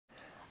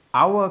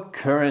Our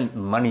current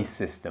money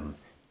system,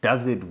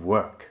 does it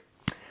work?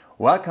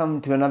 Welcome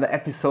to another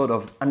episode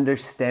of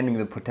Understanding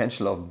the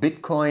Potential of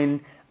Bitcoin,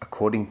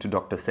 according to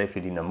Dr.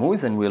 Saifedean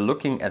Ammous, and we're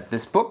looking at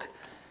this book,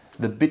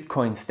 The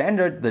Bitcoin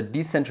Standard, the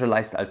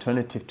Decentralized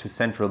Alternative to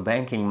Central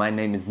Banking. My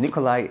name is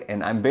Nikolai,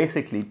 and I'm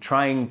basically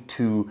trying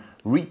to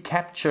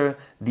recapture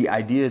the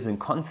ideas and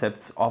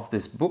concepts of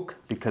this book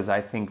because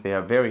I think they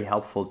are very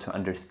helpful to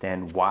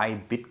understand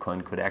why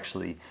Bitcoin could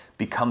actually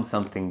become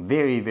something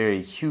very,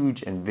 very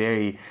huge and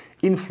very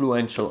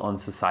influential on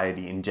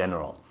society in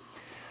general.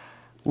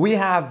 We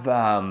have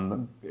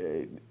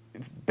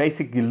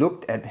basically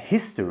looked at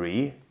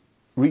history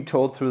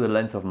retold through the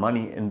lens of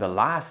money in the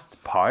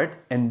last part,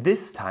 and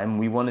this time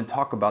we want to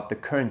talk about the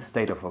current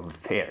state of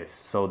affairs.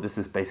 So this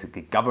is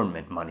basically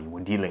government money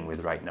we're dealing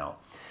with right now.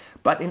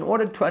 But in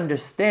order to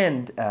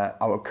understand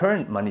our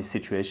current money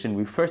situation,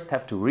 we first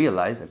have to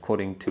realize,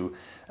 according to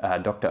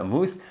Dr.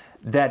 Ammous,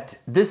 that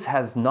this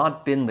has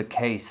not been the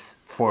case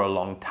for a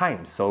long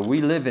time. So we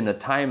live in a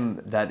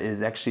time that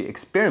is actually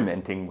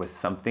experimenting with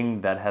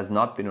something that has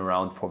not been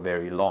around for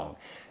very long.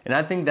 And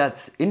I think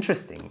that's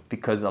interesting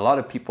because a lot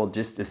of people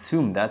just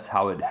assume that's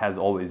how it has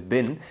always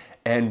been.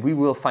 And we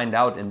will find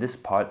out in this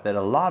part that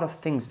a lot of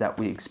things that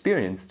we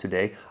experience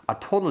today are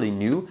totally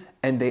new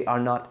and they are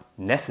not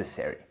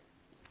necessary.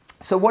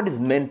 So what is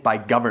meant by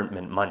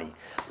government money?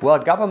 Well,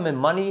 government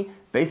money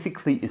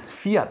basically is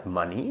fiat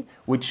money,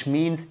 which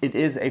means it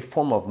is a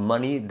form of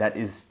money that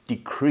is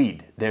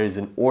decreed. There is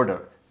an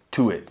order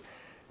to it.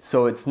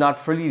 So it's not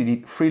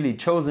freely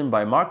chosen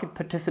by market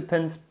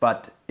participants,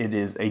 but it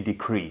is a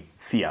decree,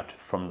 fiat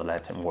from the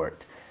Latin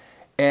word.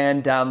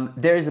 And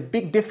there is a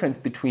big difference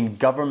between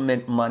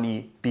government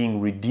money being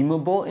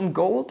redeemable in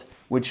gold,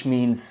 which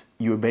means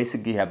you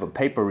basically have a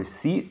paper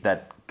receipt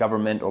that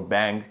government or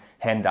bank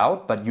hand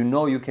out, but you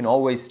know you can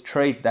always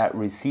trade that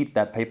receipt,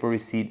 that paper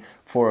receipt,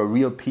 for a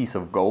real piece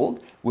of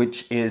gold,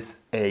 which is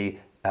a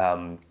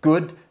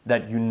good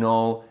that you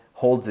know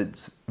holds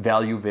its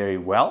value very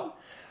well.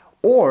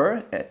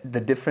 Or the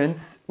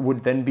difference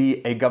would then be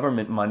a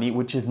government money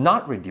which is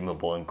not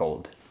redeemable in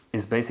gold.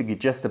 Is basically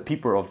just a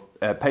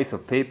piece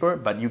of paper,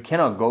 but you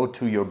cannot go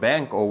to your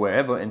bank or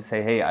wherever and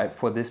say, hey,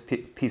 for this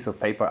piece of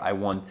paper, I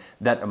want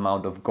that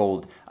amount of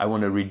gold. I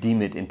want to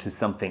redeem it into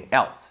something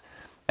else.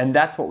 And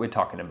that's what we're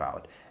talking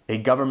about, a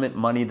government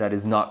money that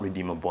is not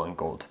redeemable in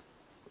gold.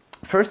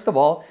 First of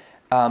all,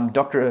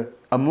 Dr.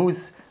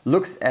 Ammous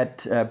looks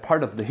at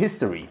part of the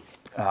history,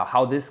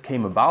 how this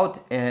came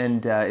about,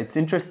 and it's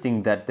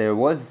interesting that there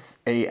was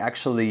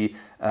actually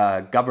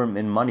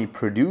government money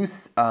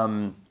produced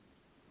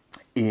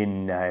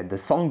in the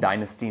Song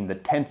dynasty in the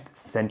 10th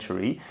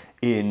century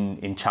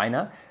in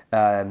China.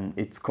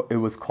 It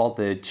was called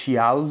the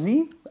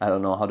Qiaozi, I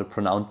don't know how to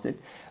pronounce it,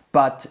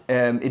 but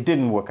it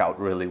didn't work out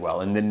really well.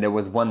 And then there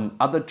was one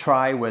other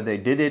try where they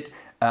did it,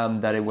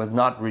 that it was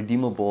not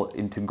redeemable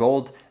into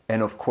gold.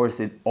 And of course,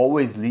 it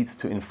always leads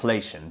to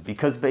inflation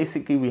because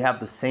basically we have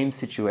the same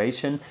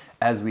situation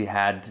as we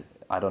had,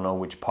 I don't know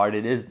which part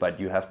it is, but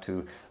you have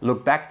to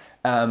look back,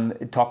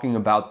 talking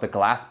about the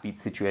glass bead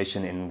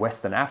situation in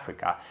Western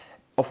Africa.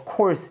 Of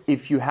course,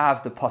 if you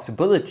have the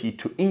possibility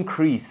to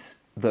increase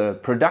the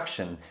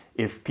production,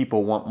 if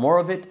people want more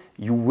of it,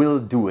 you will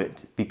do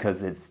it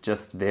because it's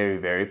just very,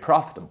 very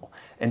profitable.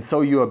 And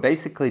so you are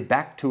basically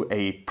back to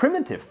a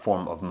primitive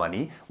form of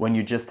money when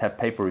you just have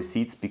paper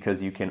receipts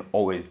because you can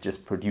always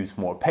just produce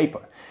more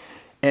paper.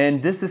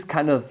 And this is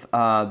kind of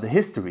the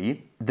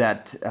history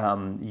that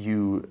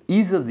you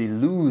easily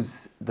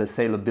lose the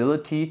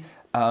salability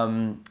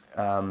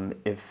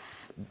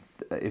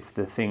if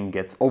the thing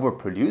gets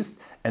overproduced,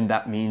 and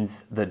that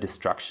means the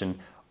destruction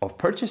of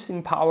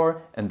purchasing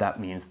power, and that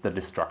means the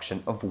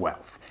destruction of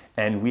wealth.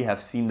 And we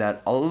have seen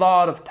that a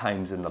lot of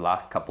times in the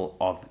last couple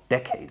of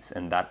decades,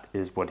 and that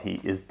is what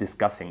he is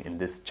discussing in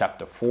this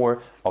chapter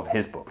 4 of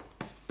his book.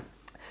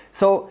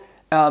 So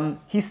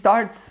he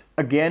starts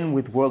again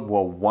with World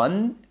War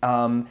I,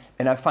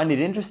 and I find it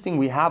interesting.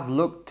 We have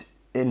looked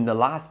in the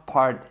last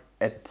part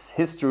at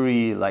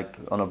history like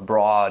on a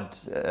broad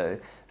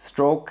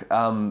stroke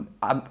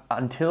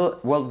until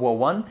World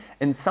War I,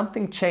 and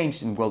something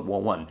changed in World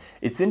War I.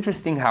 It's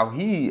interesting how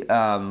he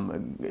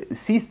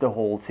sees the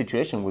whole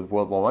situation with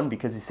World War I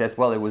because he says,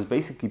 well, it was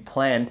basically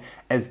planned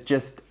as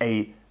just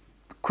a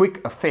quick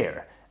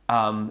affair.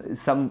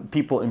 Some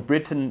people in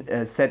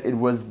Britain said it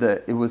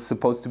was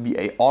supposed to be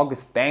an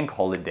August bank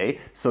holiday,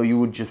 so you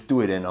would just do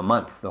it in a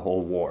month, the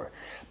whole war.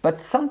 But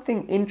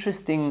something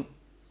interesting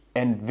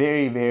and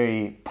very,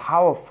 very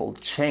powerful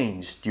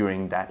change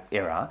during that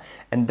era,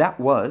 and that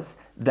was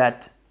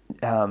that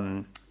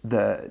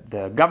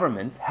the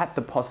governments had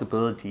the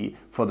possibility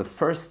for the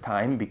first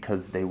time,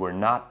 because they were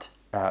not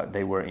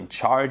they were in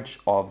charge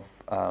of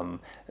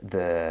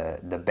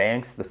the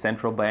banks, the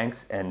central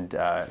banks, and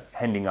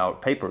handing out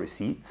paper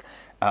receipts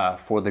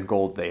for the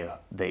gold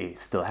they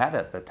still had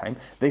at the time.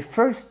 They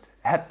first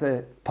had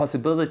the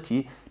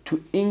possibility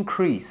to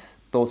increase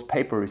those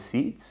paper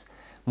receipts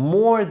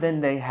more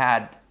than they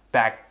had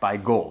backed by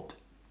gold.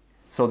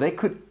 So they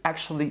could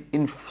actually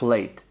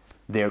inflate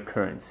their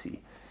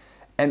currency.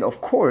 And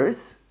of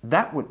course,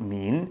 that would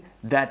mean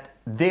that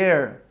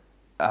their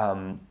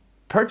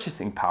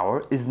purchasing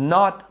power is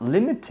not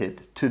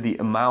limited to the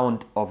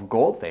amount of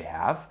gold they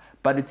have,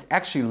 but it's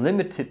actually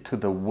limited to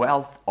the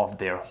wealth of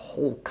their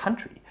whole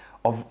country,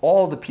 of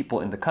all the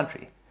people in the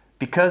country.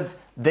 Because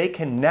they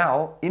can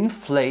now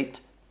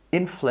inflate,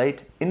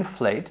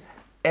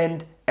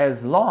 and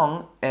as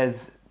long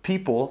as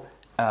people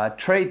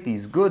trade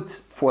these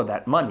goods for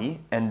that money,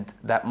 and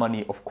that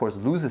money of course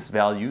loses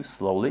value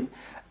slowly,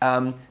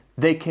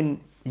 they can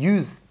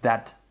use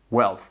that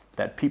wealth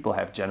that people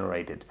have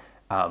generated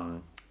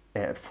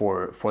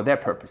for their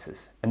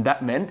purposes. And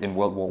that meant in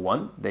World War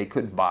I they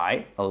could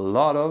buy a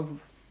lot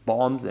of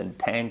bombs and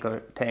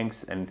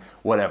tanks and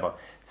whatever.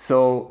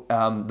 So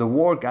the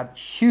war got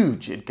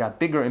huge. It got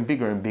bigger and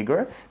bigger and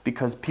bigger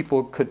because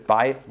people could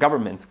buy,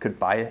 governments could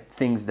buy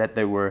things that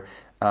they were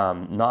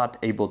not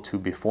able to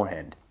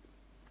beforehand.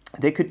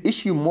 They could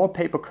issue more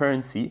paper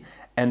currency,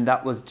 and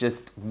that was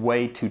just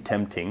way too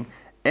tempting.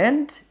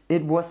 And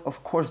it was,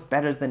 of course,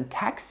 better than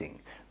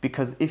taxing,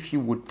 because if you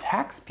would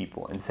tax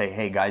people and say,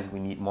 hey guys, we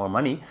need more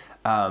money,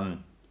 can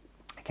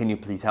you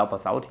please help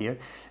us out here?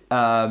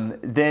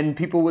 Then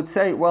people would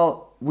say,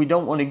 well, we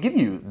don't want to give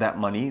you that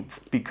money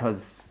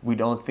because we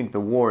don't think the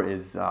war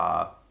is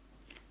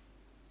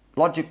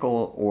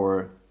logical,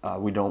 or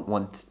we don't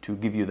want to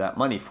give you that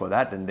money for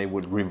that. And they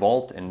would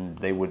revolt, and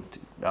they would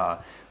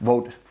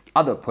vote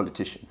other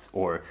politicians,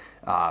 or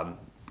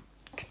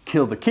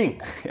kill the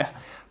king.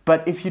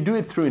 But if you do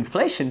it through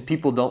inflation,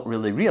 people don't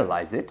really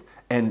realize it.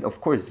 And of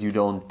course, you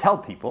don't tell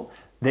people.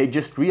 They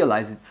just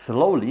realize it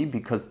slowly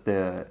because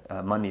the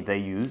money they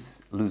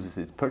use loses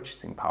its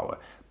purchasing power.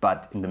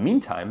 But in the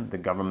meantime, the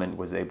government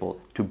was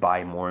able to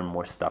buy more and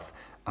more stuff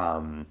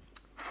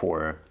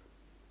for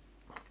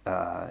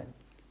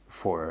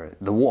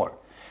the war.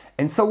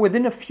 And so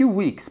within a few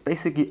weeks,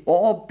 basically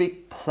all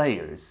big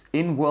players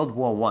in World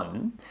War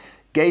I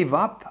gave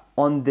up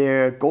on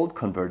their gold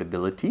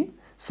convertibility.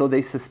 So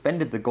they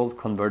suspended the gold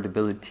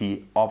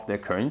convertibility of their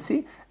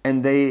currency,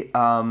 and they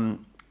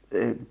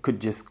could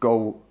just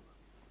go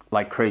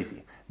like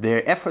crazy.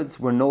 Their efforts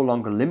were no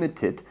longer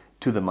limited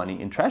to the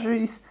money in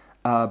treasuries,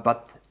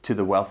 but to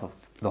the wealth of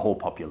the whole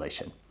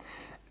population.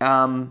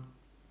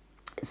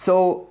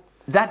 So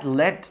that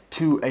led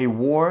to a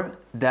war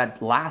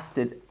that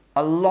lasted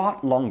a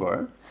lot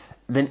longer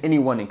than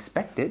anyone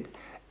expected.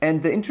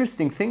 And the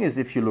interesting thing is,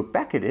 if you look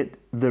back at it,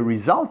 the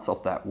results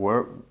of that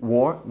war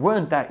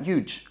weren't that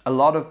huge. A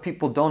lot of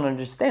people don't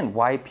understand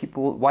why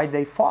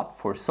they fought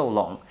for so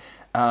long.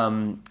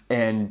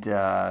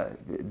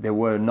 There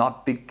were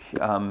not big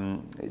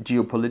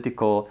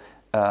geopolitical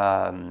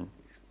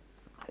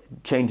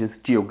changes,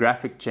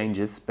 geographic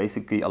changes.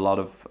 Basically, a lot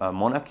of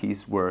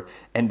monarchies were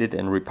ended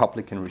and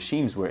republican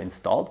regimes were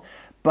installed.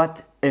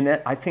 But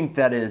I think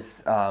that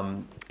is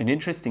an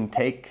interesting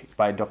take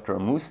by Dr.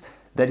 Ammous,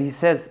 that he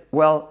says,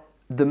 well,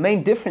 the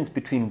main difference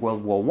between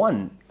World War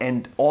I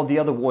and all the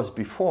other wars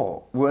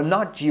before were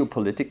not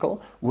geopolitical,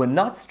 were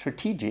not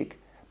strategic,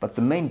 but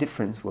the main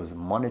difference was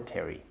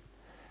monetary.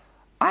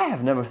 I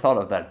have never thought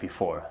of that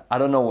before. I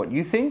don't know what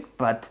you think,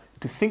 but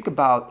to think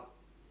about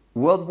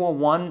World War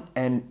I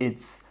and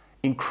its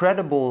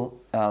incredible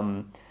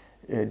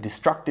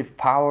destructive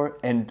power,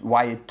 and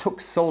why it took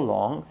so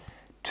long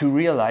to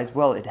realize,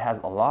 well, it has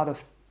a lot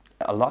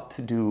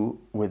to do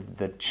with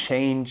the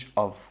change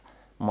of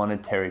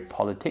monetary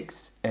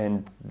politics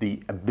and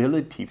the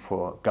ability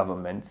for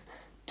governments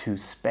to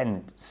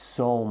spend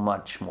so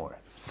much more.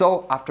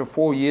 So after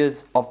 4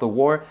 years of the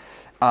war,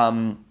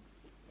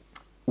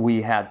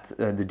 we had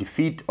the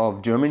defeat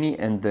of Germany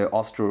and the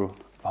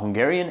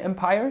Austro-Hungarian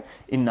Empire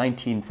in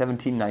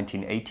 1917,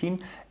 1918,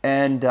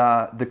 and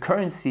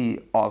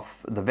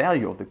the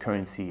value of the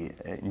currency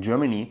in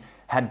Germany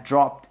had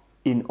dropped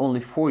in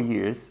only 4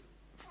 years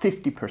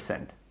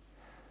 50%.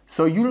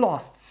 So you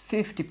lost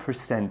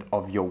 50%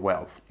 of your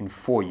wealth in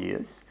 4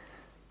 years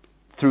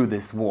through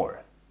this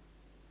war.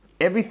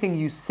 Everything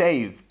you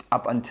saved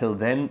up until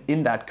then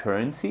in that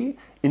currency,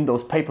 in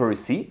those paper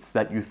receipts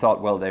that you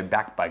thought, well, they're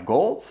backed by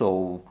gold,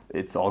 so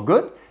it's all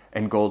good,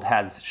 and gold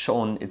has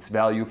shown its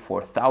value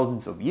for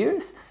thousands of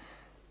years,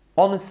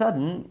 all of a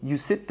sudden you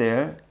sit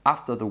there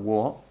after the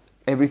war,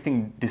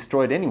 everything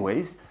destroyed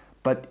anyways,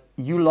 but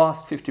you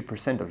lost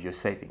 50% of your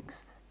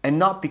savings. And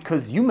not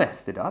because you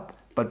messed it up,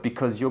 but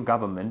because your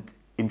government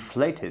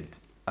inflated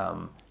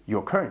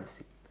your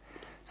currency.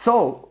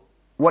 So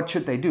what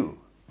should they do?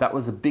 That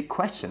was a big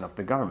question of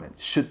the government.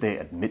 Should they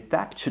admit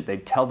that? Should they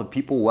tell the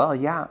people, well,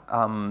 yeah,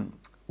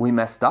 we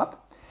messed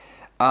up?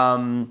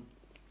 That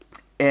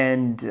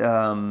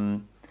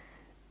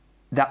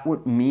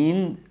would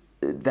mean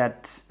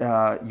that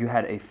you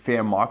had a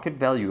fair market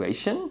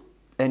valuation,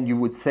 and you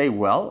would say,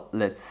 well,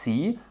 let's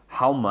see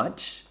how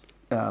much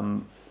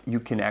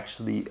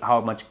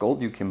how much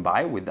gold you can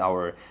buy with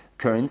our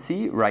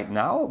currency right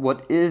now.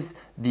 What is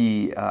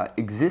the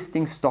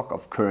existing stock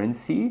of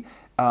currency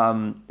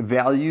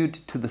valued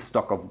to the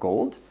stock of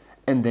gold?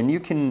 And then you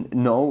can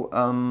know,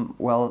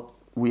 well,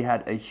 we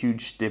had a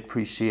huge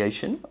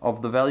depreciation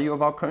of the value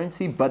of our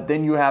currency, but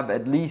then you have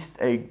at least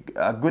a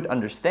good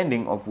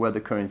understanding of where the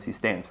currency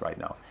stands right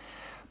now.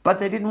 But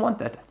they didn't want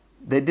that.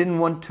 They didn't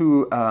want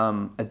to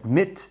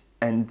admit,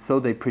 and so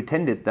they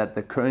pretended that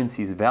the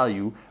currency's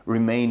value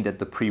remained at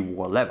the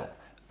pre-war level,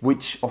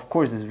 which of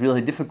course is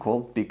really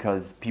difficult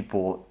because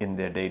people in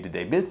their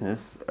day-to-day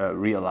business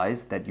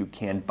realize that you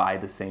can't buy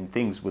the same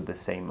things with the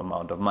same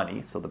amount of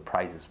money, so the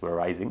prices were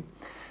rising.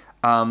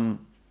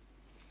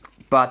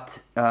 But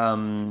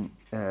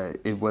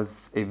it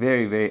was a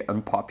very, very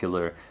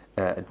unpopular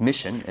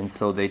admission, and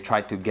so they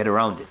tried to get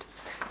around it.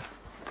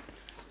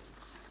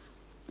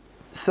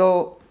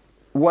 So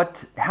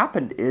what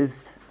happened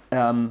is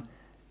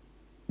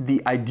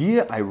the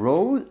idea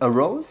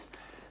arose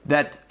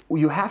that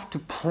you have to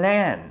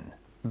plan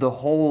the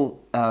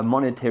whole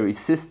monetary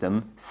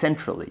system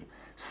centrally.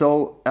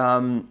 So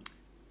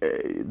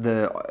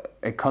the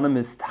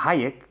economist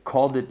Hayek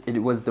called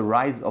it was the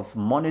rise of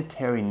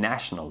monetary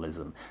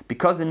nationalism,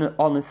 because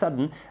all of a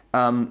sudden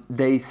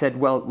they said,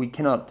 well, we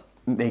cannot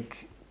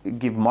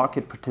give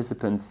market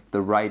participants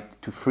the right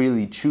to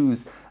freely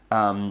choose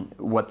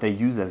what they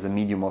use as a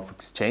medium of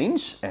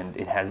exchange, and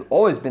it has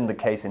always been the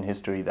case in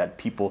history that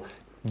people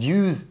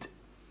used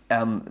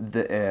a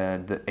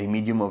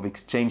medium of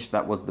exchange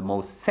that was the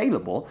most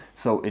saleable.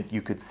 So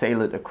you could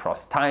sail it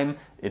across time,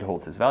 it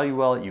holds its value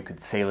well. You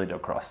could sail it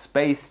across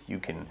space, you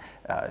can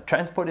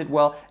transport it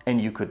well,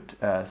 and you could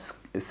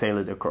sail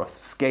it across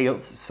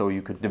scales, so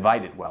you could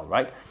divide it well,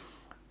 right?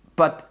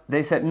 But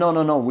they said,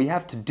 no, we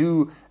have to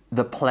do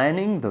the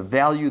planning, the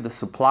value, the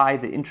supply,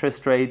 the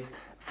interest rates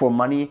for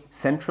money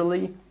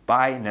centrally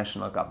by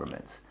national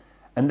governments.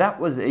 And that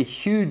was a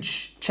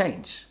huge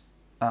change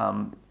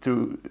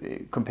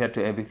compared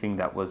to everything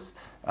that was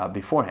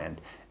beforehand.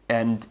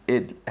 And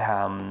it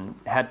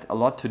had a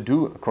lot to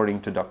do, according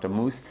to Dr.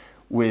 Ammous,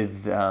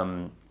 with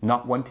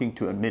not wanting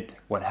to admit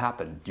what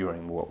happened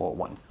during World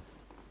War I.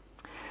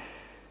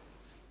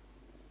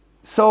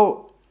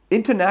 So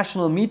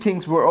international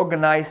meetings were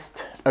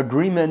organized,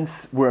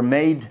 agreements were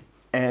made,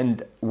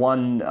 and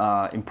one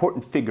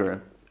important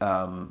figure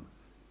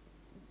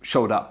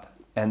showed up.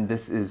 And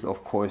this is,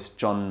 of course,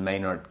 John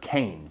Maynard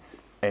Keynes,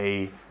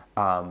 he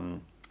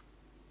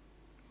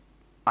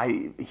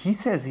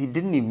says he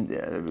didn't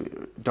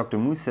even, Dr.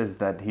 Ammous says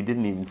that he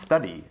didn't even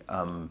study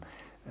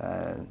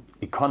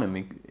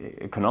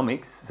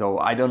economics, so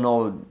I don't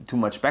know too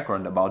much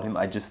background about him.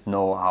 I just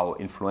know how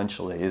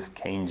influential his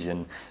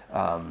Keynesian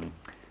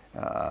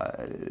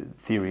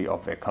theory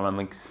of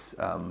economics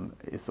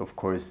is, of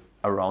course,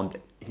 around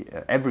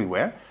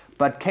everywhere.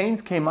 But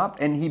Keynes came up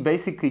and he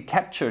basically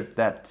captured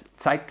that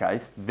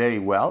zeitgeist very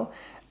well,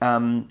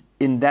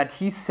 in that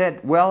he said,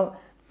 well,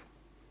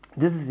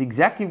 this is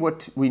exactly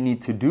what we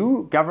need to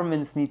do.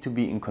 Governments need to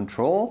be in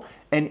control,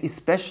 and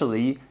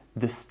especially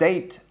the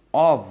state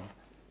of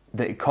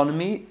the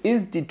economy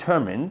is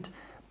determined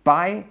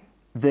by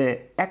the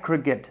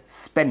aggregate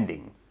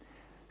spending.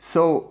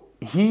 So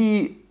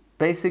he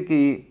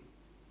basically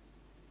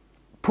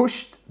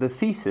pushed the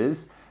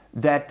thesis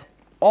that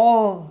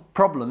all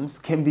problems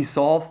can be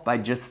solved by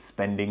just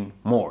spending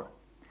more,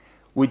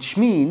 which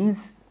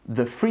means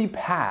the free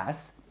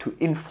pass to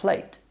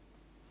inflate,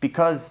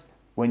 because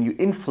when you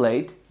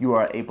inflate, you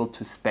are able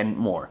to spend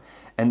more.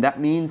 And that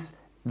means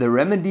the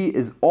remedy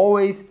is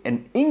always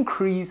an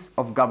increase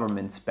of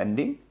government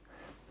spending.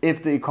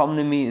 If the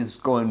economy is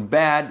going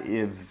bad,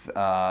 if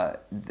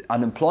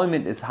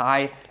unemployment is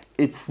high,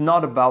 it's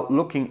not about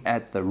looking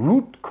at the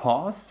root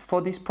cause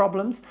for these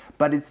problems,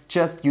 but it's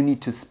just you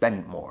need to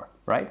spend more,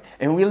 right?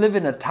 And we live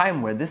in a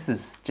time where this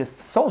is just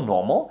so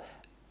normal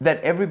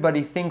that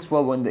everybody thinks,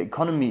 well, when the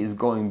economy is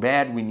going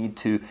bad, we need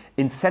to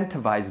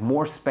incentivize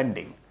more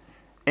spending.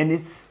 And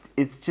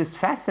it's just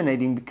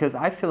fascinating, because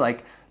I feel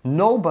like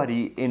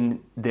nobody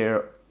in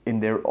their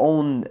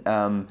own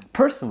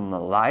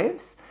personal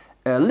lives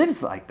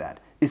lives like that.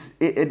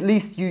 At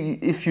least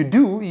if you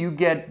do, you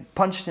get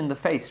punched in the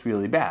face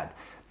really bad.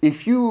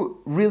 If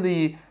you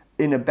really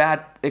in a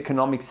bad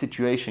economic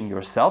situation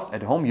yourself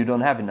at home, you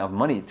don't have enough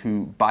money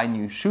to buy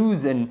new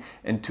shoes and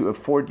to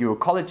afford your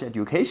college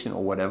education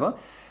or whatever,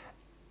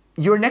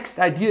 your next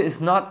idea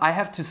is not, I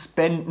have to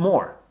spend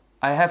more.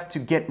 I have to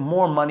get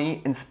more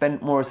money and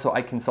spend more so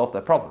I can solve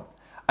that problem.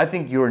 I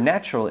think your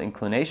natural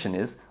inclination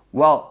is,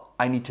 well,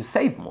 I need to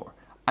save more.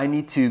 I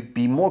need to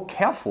be more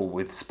careful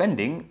with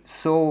spending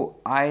so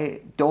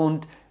I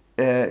don't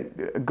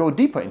go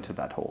deeper into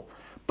that hole.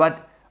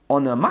 But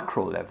on a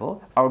macro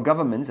level, our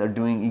governments are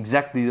doing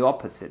exactly the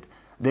opposite.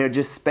 They're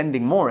just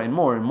spending more and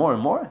more and more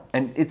and more.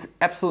 And it's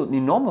absolutely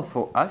normal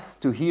for us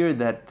to hear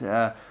that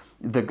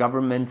the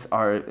governments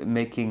are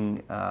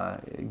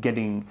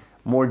getting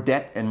more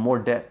debt and more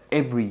debt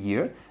every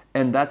year,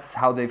 and that's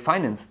how they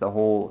finance the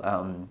whole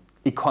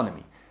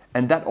economy.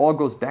 And that all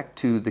goes back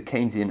to the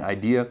Keynesian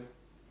idea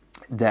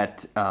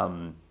that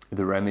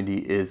the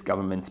remedy is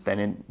government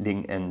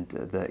spending, and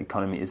the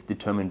economy is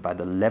determined by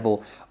the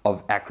level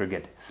of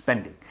aggregate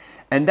spending.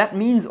 And that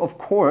means, of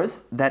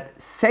course, that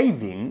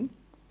saving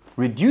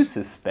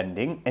reduces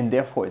spending, and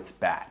therefore it's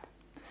bad.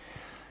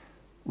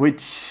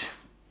 which,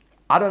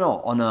 I don't know,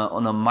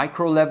 on a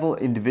micro level,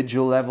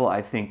 individual level,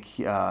 I think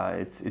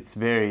it's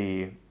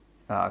very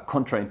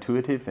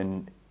counterintuitive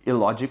and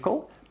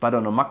illogical, but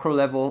on a macro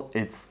level,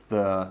 it's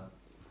the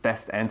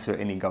best answer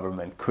any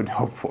government could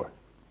hope for.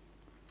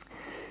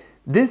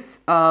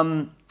 This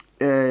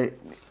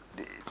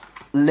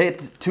led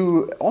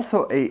to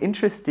also an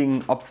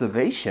interesting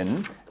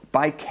observation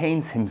by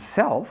Keynes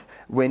himself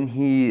when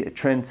he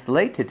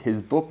translated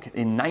his book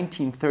in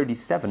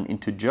 1937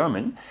 into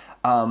German,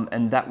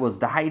 and that was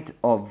the height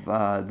of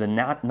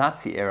the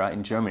Nazi era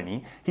in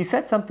Germany. He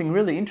said something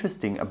really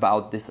interesting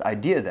about this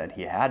idea that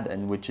he had,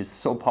 and which is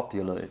so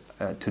popular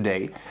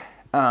today.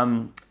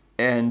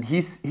 And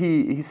he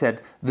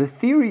said, the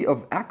theory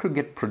of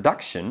aggregate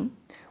production,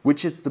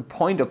 which is the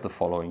point of the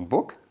following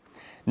book,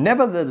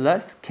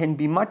 nevertheless can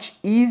be much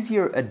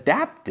easier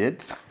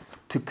adapted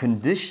to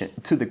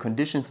the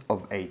conditions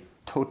of a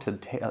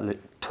totalitarian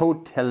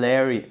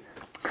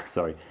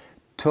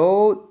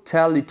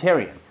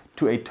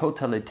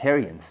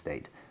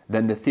state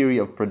than the theory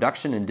of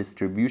production and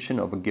distribution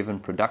of a given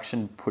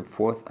production put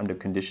forth under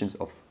conditions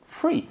of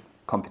free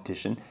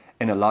competition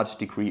and a large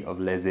degree of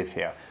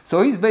laissez-faire.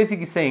 So he's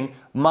basically saying,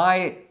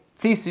 my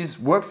thesis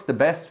works the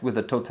best with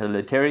a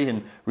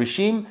totalitarian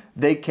regime.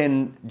 They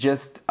can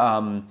just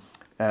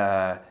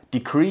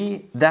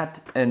decree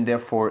that, and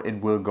therefore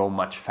it will go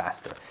much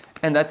faster.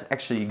 And that's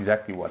actually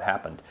exactly what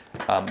happened.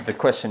 The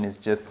question is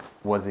just,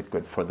 was it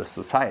good for the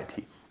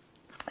society?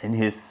 And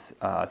his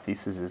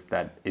thesis is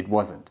that it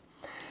wasn't.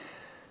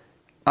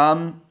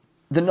 The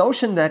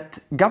notion that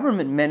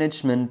government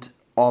management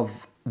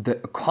of the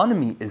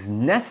economy is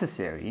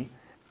necessary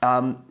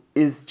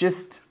is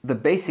just the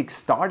basic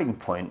starting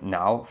point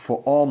now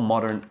for all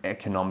modern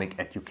economic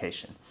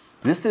education.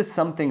 This is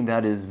something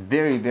that is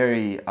very,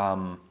 very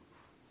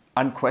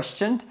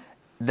unquestioned,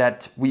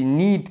 that we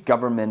need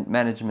government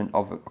management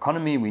of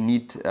economy, we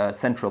need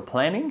central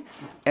planning,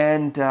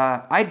 and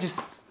I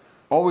just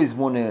always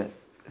want to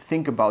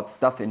think about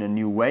stuff in a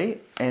new way,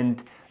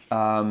 and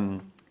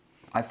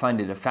I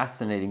find it a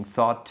fascinating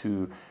thought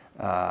to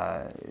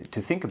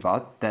think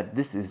about, that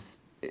this is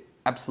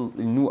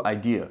absolutely new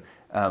idea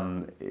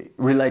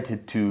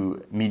related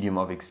to medium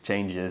of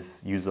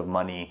exchanges, use of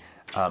money,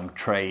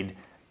 trade,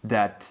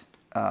 that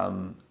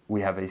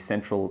we have a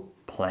central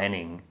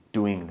planning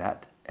doing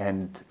that,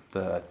 and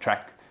the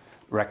track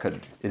record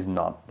is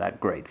not that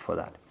great for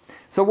that.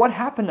 So what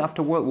happened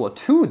after World War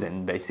II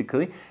then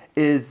basically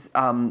is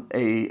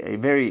a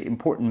very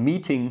important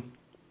meeting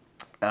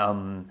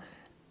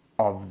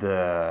of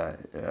the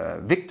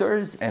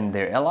victors and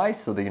their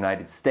allies, so the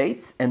United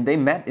States, and they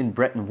met in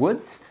Bretton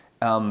Woods.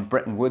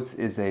 Bretton Woods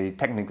is a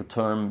technical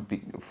term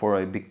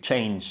for a big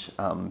change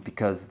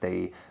because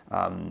they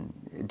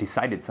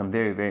decided some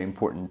very, very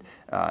important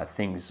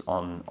things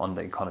on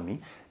the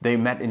economy. They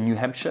met in New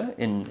Hampshire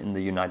in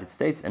the United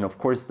States, and of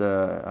course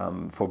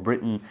for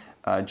Britain,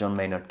 John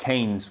Maynard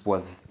Keynes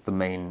was the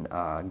main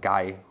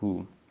guy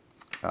who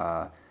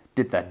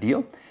did that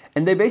deal.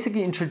 And they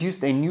basically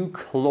introduced a new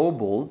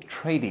global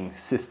trading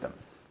system.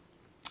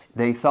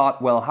 They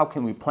thought, well, how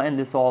can we plan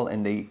this all?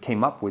 And they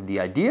came up with the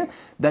idea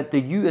that the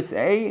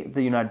USA,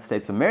 the United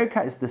States of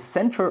America, is the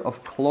center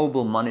of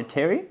global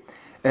monetary,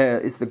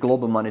 is the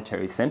global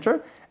monetary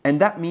center.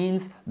 And that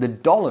means the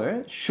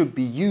dollar should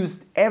be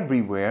used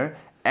everywhere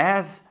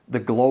as the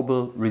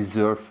global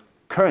reserve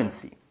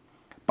currency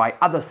by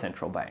other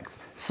central banks.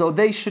 So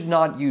they should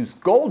not use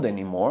gold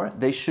anymore.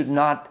 They should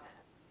not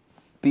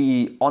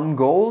be on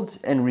gold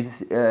and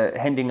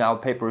handing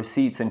out paper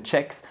receipts and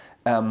checks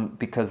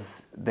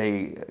because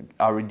they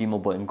are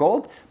redeemable in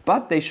gold,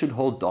 but they should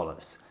hold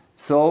dollars.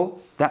 So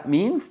that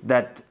means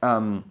that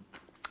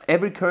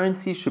every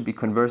currency should be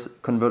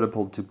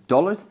convertible to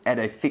dollars at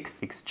a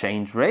fixed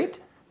exchange rate.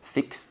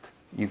 Fixed,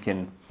 you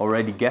can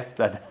already guess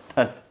that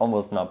that's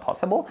almost not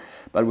possible,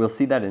 but we'll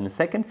see that in a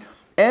second.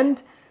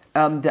 And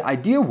the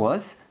idea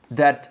was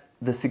that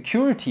the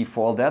security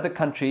for all the other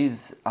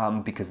countries,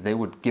 because they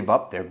would give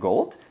up their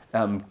gold,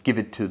 give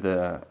it to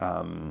the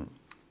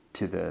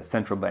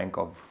central bank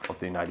of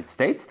the United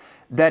States,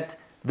 that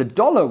the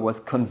dollar was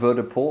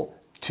convertible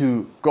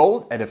to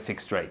gold at a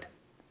fixed rate.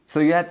 So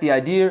you had the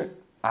idea,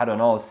 I don't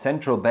know,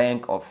 central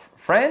bank of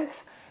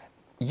France,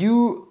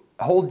 you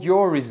hold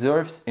your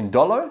reserves in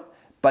dollar,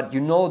 but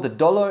you know the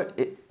dollar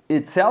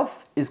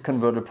itself is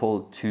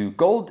convertible to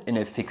gold in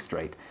a fixed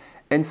rate.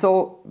 And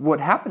so what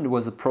happened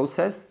was a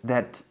process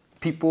that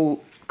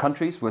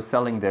countries were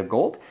selling their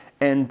gold,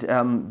 and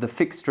the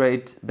fixed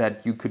rate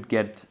that you could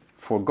get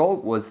for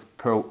gold was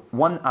per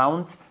 1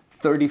 ounce,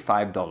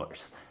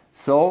 $35.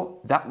 So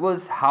that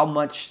was how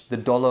much the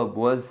dollar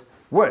was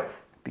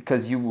worth,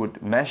 because you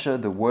would measure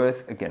the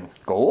worth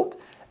against gold,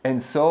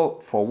 and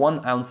so for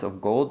 1 ounce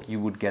of gold you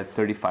would get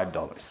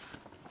 $35.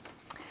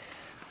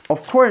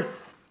 Of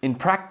course, in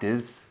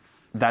practice,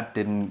 that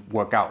didn't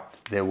work out.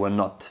 There were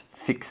not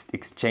fixed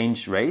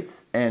exchange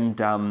rates,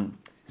 and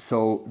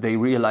so they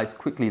realized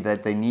quickly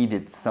that they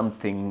needed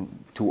something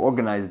to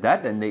organize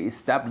that, and they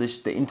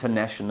established the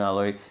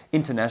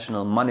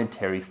International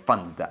Monetary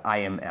Fund, the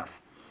IMF.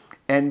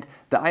 And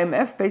the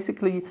IMF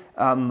basically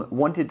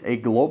wanted a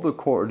global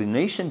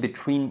coordination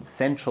between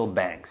central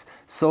banks.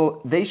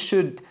 So they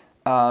should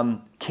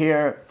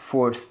care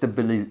for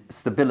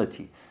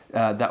stability,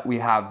 that we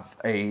have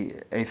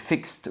a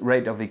fixed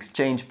rate of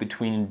exchange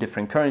between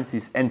different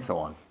currencies and so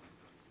on.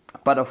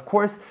 But of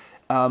course,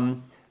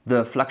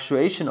 the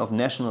fluctuation of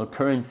national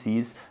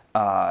currencies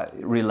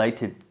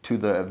related to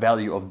the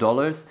value of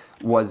dollars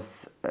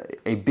was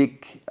a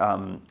big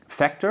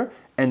factor,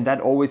 and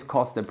that always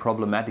caused a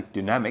problematic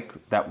dynamic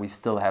that we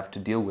still have to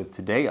deal with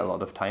today a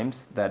lot of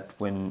times, that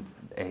when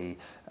a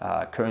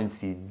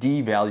currency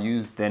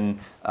devalues, then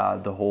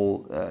the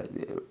whole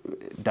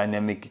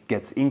dynamic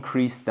gets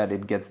increased, that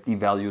it gets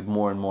devalued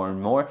more and more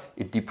and more,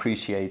 it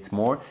depreciates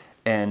more,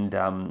 and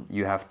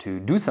you have to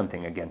do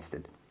something against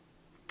it.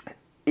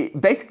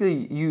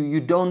 Basically, you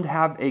don't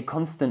have a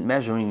constant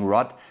measuring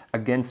rod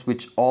against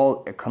which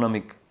all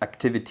economic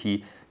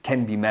activity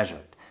can be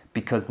measured,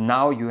 because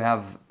now you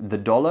have the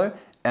dollar,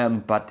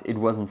 but it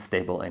wasn't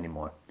stable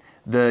anymore.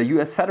 The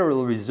US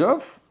Federal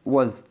Reserve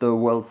was the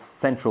world's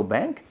central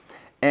bank,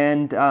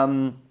 and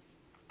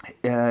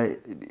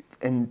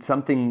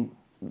something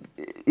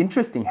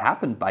interesting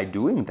happened by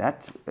doing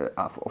that.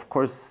 Of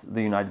course,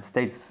 the United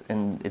States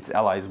and its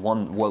allies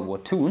won World War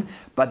II,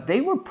 but they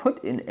were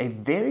put in a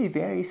very,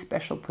 very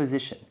special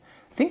position.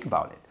 Think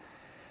about it.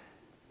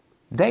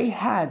 They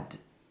had,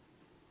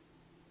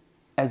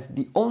 as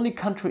the only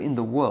country in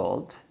the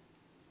world,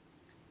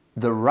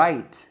 the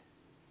right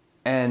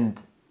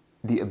and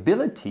the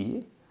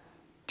ability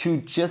to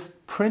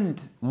just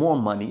print more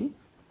money,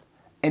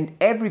 and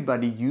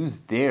everybody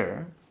used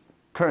their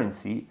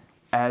currency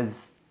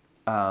as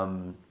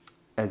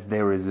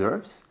their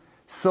reserves.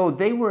 So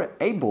they were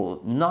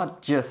able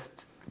not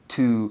just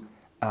to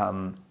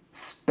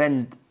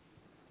spend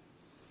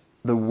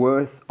the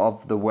worth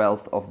of the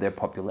wealth of their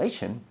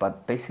population,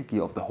 but basically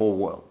of the whole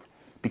world,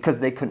 because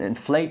they could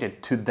inflate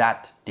it to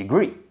that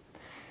degree.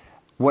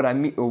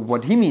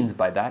 What he means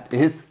by that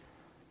is,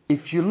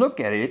 if you look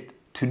at it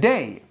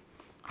today,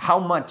 how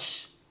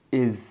much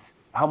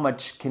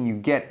can you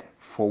get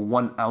for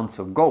 1 ounce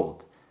of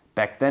gold?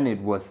 Back then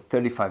it was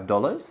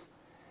 $35.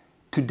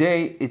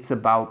 Today it's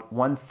about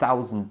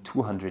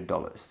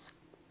 $1,200.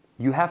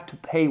 You have to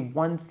pay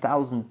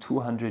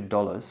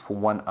 $1,200 for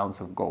 1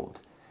 ounce of gold.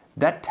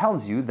 That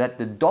tells you that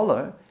the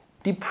dollar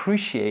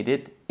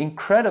depreciated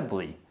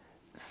incredibly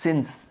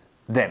since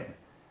then.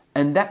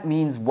 And that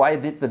means, why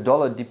did the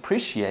dollar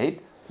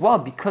depreciate? Well,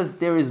 because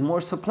there is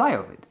more supply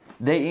of it.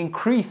 They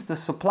increased the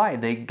supply.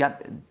 They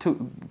got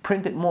to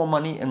printed more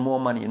money and more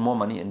money and more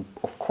money. And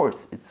of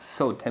course, it's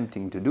so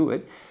tempting to do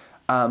it.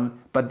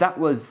 But that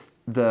was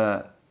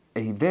a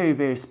very,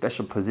 very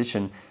special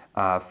position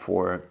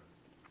for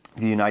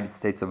the United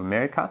States of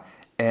America.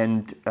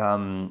 And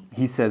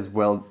he says,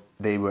 well,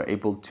 they were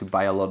able to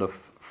buy a lot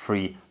of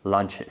free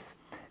lunches.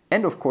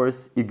 And of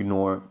course,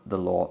 ignore the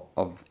law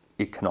of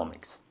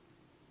economics.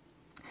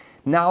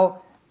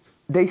 Now,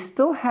 they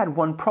still had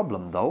one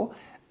problem though.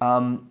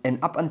 And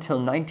up until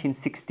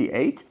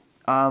 1968,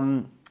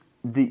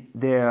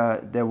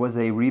 there was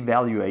a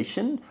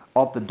revaluation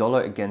of the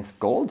dollar against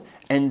gold,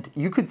 and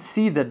you could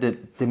see that the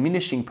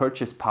diminishing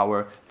purchasing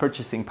power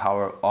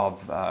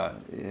of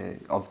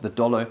the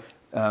dollar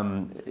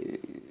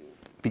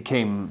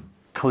became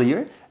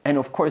clear, and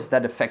of course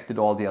that affected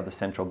all the other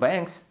central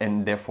banks,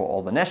 and therefore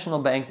all the national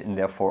banks, and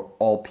therefore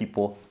all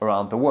people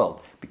around the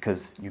world,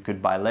 because you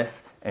could buy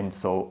less, and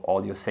so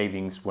all your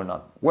savings were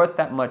not worth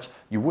that much,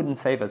 you wouldn't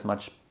save as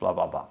much, blah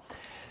blah blah.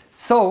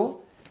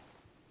 So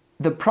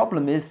the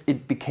problem is,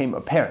 it became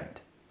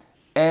apparent,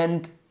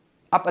 and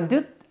up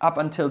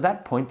until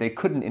that point they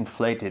couldn't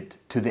inflate it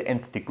to the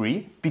nth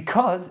degree,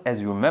 because,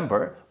 as you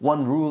remember,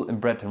 one rule in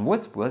Bretton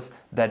Woods was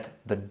that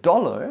the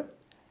dollar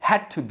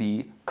had to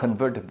be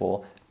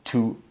convertible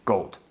to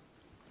gold.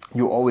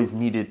 You always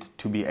needed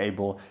to be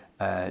able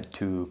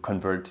to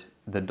convert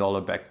the dollar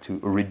back, to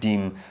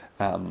redeem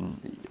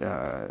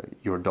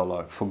your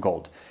dollar for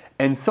gold.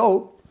 And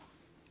so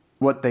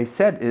what they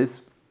said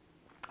is,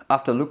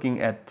 after looking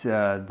at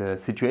the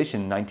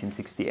situation in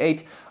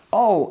 1968,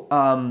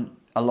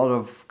 a lot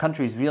of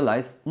countries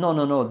realized,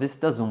 no, this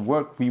doesn't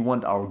work, we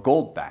want our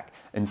gold back.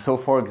 And so,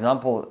 for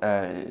example,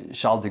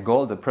 Charles de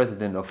Gaulle, the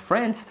president of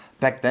France,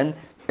 back then,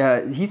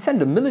 he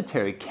sent a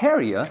military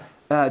carrier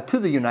to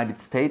the United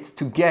States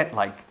to get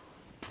like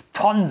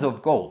tons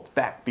of gold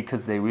back,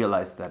 because they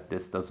realized that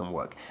this doesn't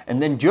work.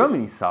 And then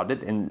Germany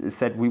started and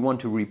said, we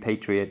want to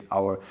repatriate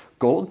our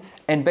gold.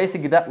 And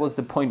basically that was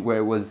the point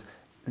where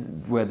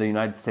the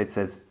United States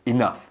says,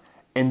 enough.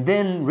 And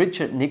then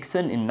Richard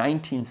Nixon in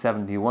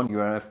 1971, you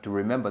have to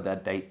remember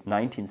that date,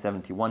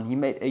 1971, he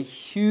made a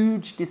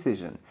huge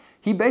decision.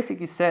 He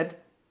basically said,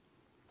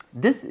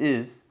 this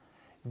is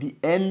the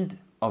end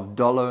of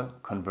dollar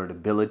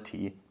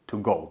convertibility to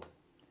gold.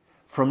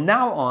 From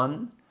now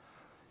on,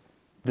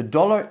 the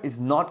dollar is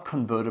not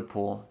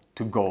convertible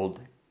to gold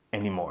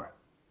anymore.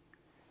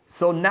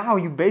 So now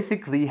you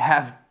basically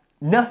have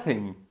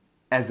nothing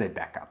as a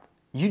backup.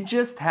 You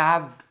just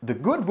have the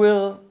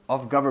goodwill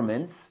of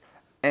governments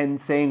and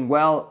saying,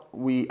 well,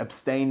 we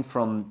abstain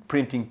from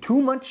printing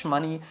too much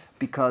money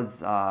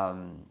because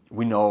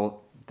we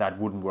know that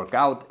wouldn't work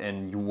out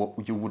and you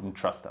wouldn't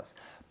trust us.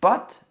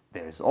 But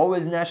there's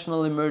always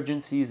national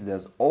emergencies,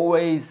 there's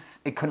always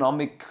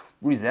economic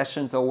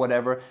recessions or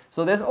whatever.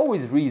 So there's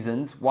always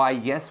reasons why,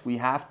 yes, we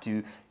have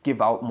to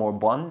give out more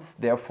bonds,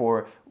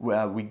 therefore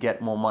we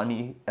get more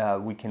money,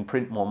 we can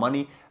print more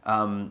money,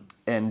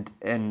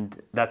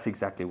 and that's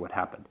exactly what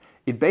happened.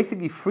 It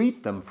basically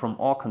freed them from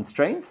all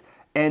constraints,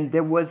 and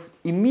there was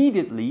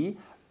immediately,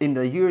 in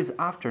the years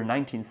after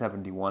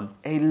 1971,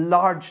 a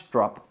large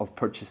drop of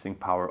purchasing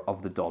power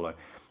of the dollar.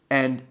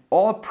 And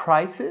all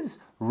prices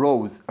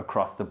rose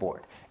across the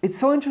board. It's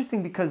so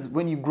interesting because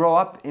when you grow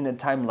up in a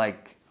time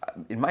like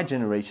in my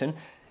generation,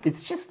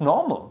 it's just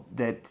normal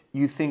that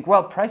you think,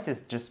 well,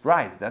 prices just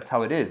rise. That's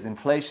how it is.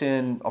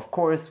 Inflation, of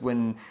course,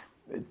 when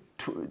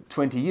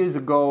 20 years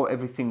ago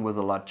everything was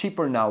a lot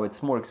cheaper, now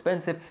it's more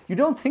expensive. You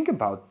don't think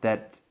about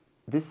that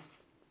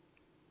this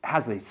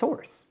has a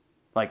source.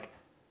 Like,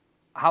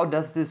 how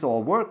does this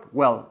all work?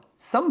 Well,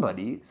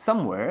 somebody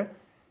somewhere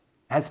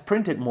has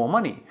printed more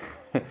money.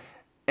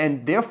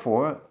 And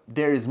therefore,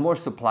 there is more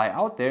supply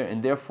out there,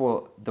 and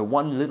therefore the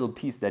one little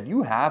piece that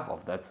you have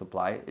of that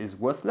supply is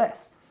worth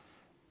less.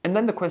 And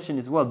then the question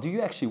is, well, do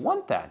you actually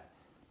want that?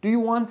 Do you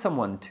want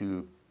someone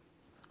to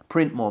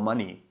print more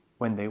money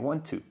when they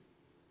want to?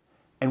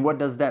 And what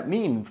does that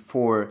mean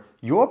for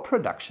your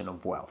production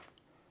of wealth?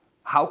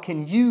 How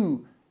can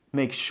you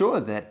make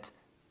sure that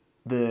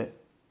the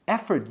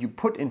effort you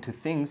put into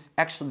things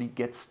actually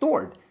gets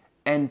stored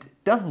and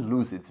doesn't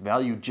lose its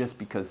value just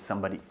because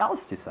somebody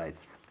else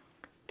decides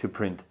to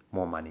print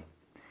more money?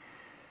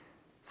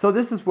 So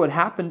this is what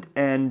happened,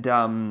 and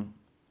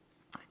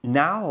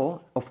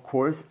now, of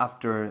course,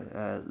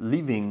 after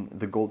leaving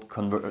the gold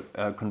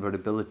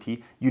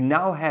convertibility, you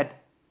now had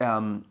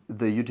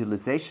the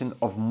utilization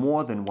of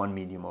more than one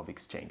medium of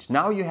exchange.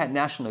 Now you had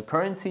national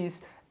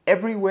currencies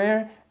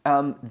everywhere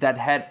that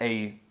had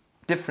a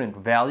different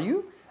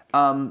value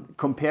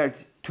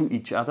compared to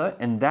each other,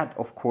 and that,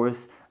 of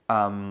course,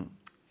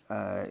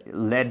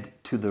 led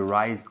to the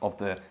rise of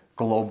the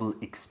global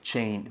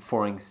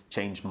foreign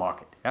exchange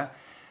market.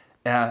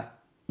 Yeah?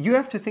 You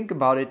have to think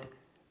about it.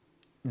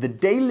 The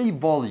daily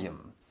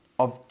volume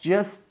of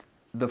just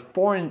the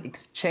foreign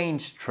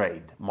exchange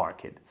trade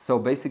market, so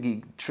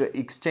basically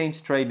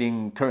exchange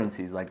trading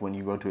currencies, like when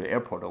you go to an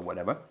airport or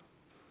whatever,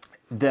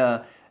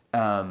 the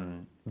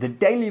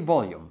daily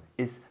volume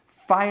is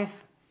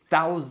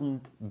 $5,000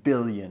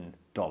 billion.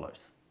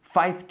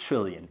 5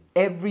 trillion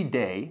every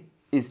day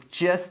is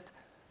just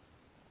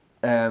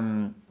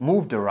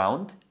moved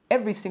around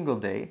every single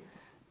day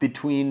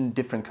between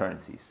different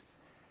currencies.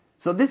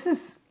 So this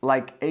is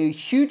like a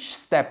huge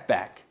step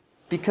back,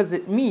 because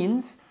it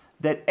means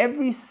that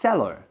every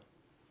seller,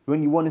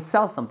 when you want to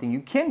sell something,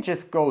 you can't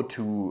just go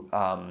to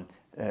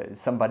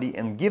somebody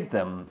and give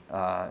them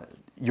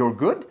your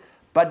good,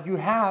 but you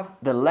have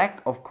the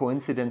lack of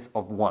coincidence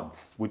of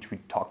wants, which we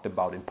talked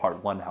about in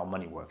part 1, how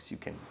money works. You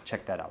can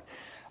check that out.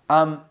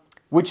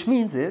 Which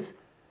means is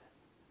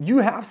you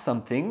have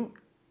something,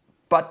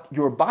 but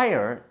your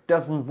buyer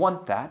doesn't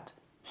want that.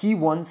 He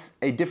wants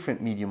a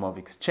different medium of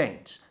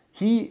exchange.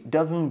 He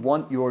doesn't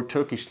want your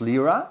Turkish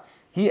lira.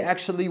 He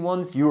actually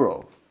wants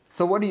euro.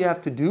 So what do you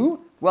have to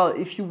do? Well,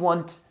 if you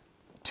want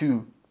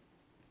to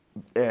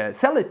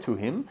sell it to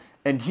him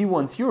and he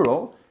wants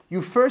euro,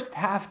 you first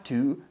have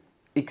to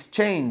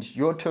exchange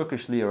your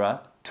Turkish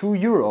lira to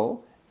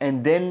euro,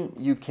 and then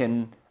you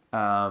can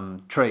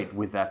trade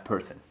with that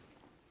person.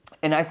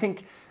 And I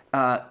think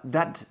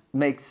that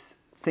makes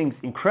things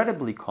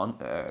incredibly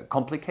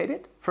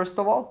complicated, first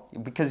of all,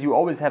 because you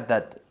always have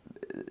that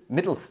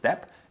middle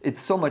step.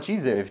 It's so much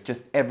easier if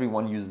just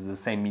everyone uses the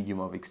same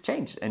medium of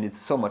exchange, and it's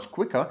so much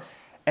quicker.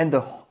 And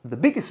the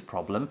biggest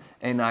problem,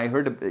 and I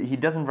heard, he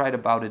doesn't write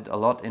about it a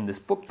lot in this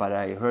book, but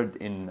I heard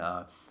in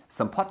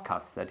some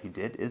podcasts that he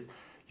did, is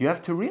you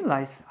have to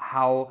realize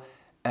how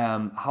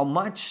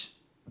much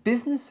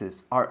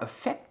businesses are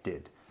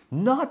affected,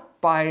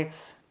 not by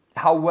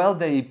how well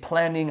they're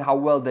planning, how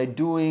well they're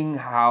doing,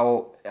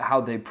 how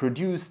they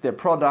produce their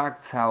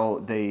products, how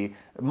they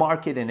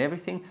market and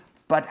everything,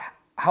 but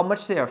how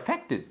much they are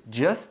affected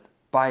just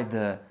by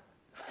the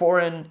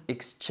foreign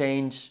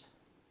exchange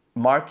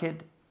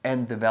market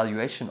and the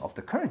valuation of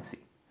the currency,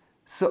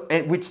 so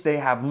which they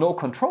have no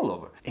control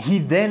over. He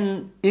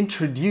then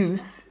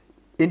introduces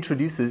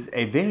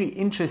a very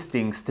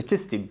interesting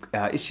statistic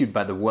issued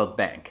by the World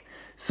Bank.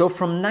 So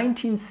from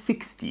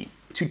 1960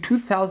 to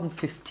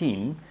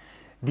 2015,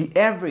 the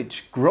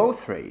average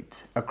growth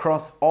rate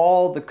across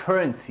all the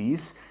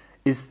currencies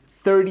is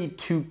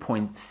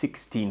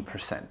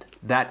 32.16%.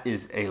 That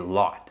is a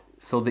lot.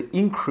 So the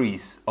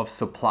increase of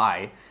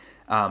supply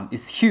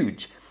is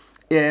huge.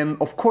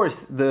 Of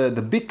course,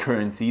 the big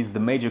currencies, the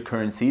major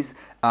currencies,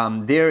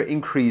 their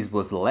increase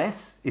was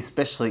less,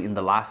 especially in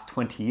the last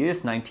 20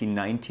 years,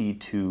 1990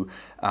 to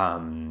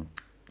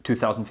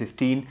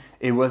 2015.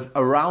 It was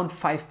around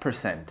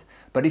 5%.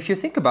 But if you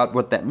think about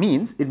what that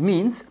means, it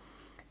means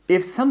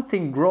if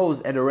something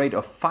grows at a rate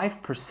of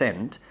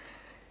 5%,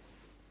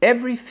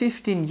 every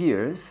 15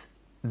 years,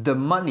 the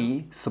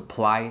money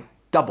supply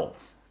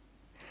doubles.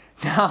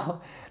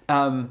 Now,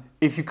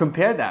 if you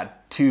compare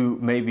that to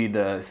maybe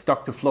the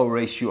stock to flow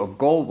ratio of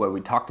gold, where we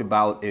talked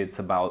about it's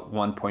about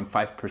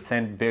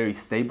 1.5%, very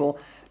stable,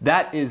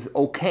 that is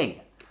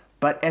okay.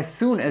 But as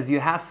soon as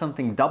you have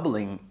something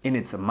doubling in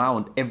its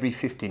amount every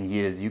 15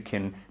 years, you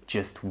can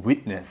just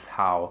witness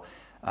how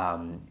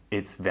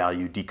its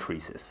value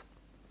decreases.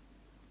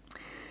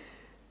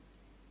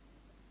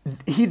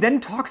 He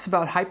then talks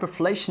about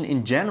hyperinflation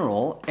in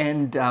general,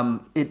 and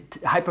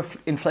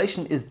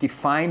hyperinflation is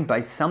defined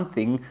by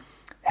something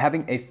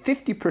having a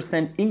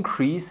 50%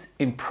 increase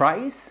in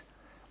price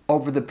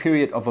over the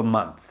period of a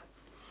month.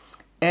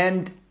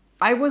 And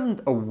I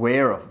wasn't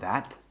aware of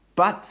that,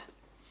 but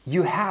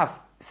you have,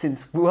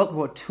 since World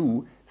War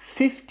II,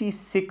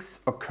 56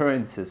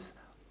 occurrences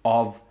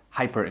of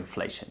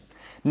hyperinflation.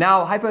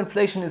 Now,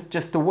 hyperinflation is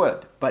just a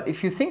word, but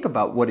if you think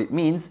about what it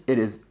means, it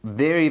is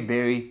very,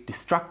 very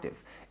destructive.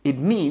 It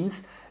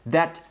means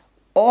that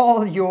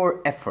all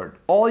your effort,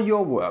 all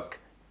your work,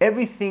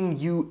 everything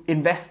you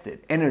invested,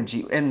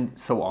 energy and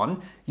so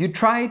on, you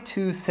try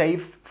to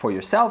save for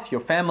yourself, your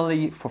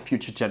family, for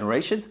future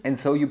generations, and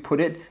so you put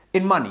it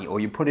in money or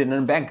you put it in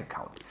a bank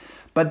account.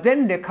 But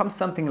then there comes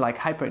something like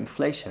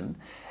hyperinflation,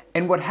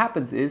 and what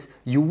happens is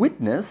you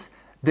witness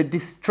the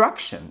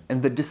destruction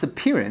and the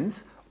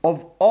disappearance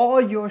of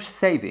all your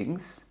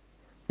savings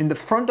in the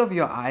front of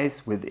your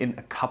eyes within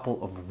a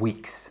couple of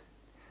weeks.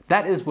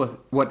 That is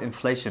what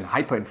inflation,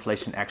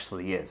 hyperinflation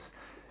actually is.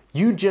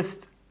 You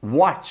just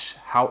watch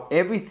how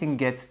everything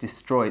gets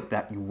destroyed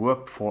that you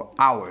worked for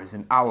hours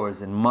and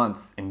hours and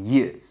months and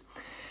years.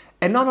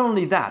 And not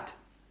only that,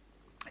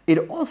 it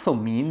also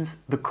means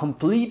the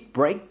complete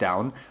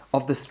breakdown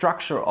of the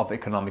structure of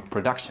economic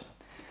production.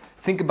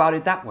 Think about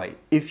it that way.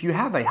 If you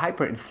have a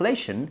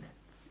hyperinflation,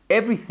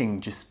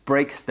 everything just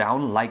breaks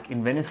down, like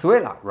in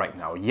Venezuela right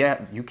now.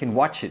 Yeah, you can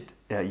watch it.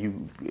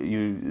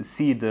 You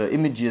see the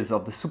images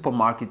of the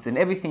supermarkets and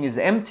everything is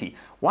empty.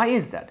 Why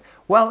is that?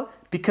 Well,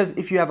 because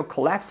if you have a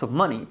collapse of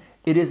money,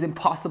 it is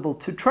impossible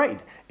to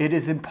trade. It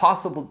is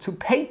impossible to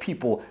pay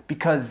people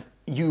because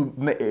you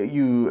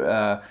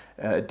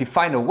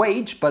define a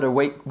wage, but a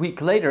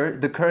week later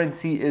the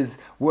currency is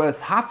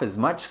worth half as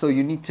much, so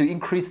you need to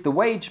increase the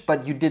wage,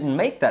 but you didn't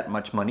make that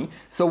much money.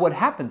 So what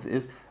happens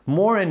is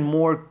more and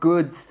more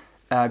goods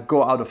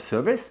go out of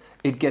service.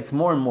 It gets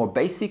more and more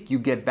basic. You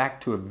get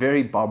back to a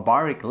very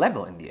barbaric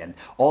level in the end.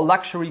 All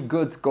luxury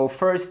goods go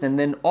first, and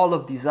then all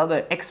of these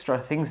other extra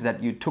things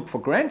that you took for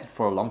granted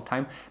for a long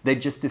time, they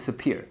just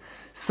disappear.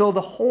 So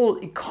the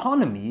whole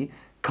economy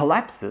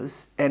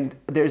collapses and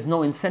there's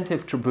no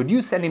incentive to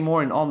produce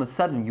anymore, and all of a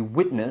sudden you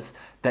witness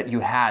that you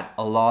had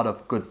a lot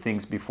of good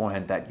things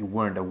beforehand that you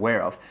weren't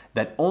aware of,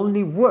 that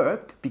only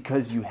worked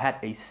because you had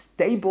a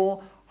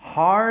stable,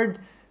 hard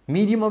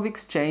medium of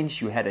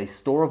exchange, you had a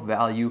store of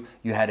value,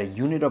 you had a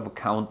unit of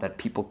account that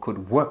people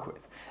could work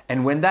with.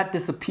 And when that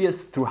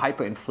disappears through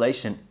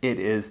hyperinflation, it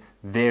is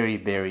very,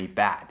 very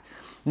bad.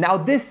 Now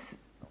this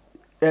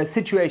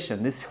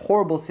situation, this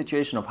horrible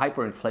situation of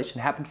hyperinflation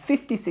happened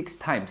 56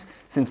 times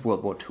since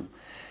World War II.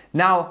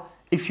 Now,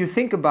 if you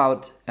think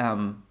about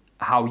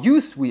how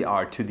used we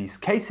are to these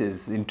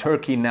cases in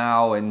Turkey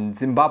now and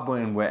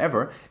Zimbabwe and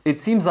wherever, it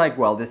seems like,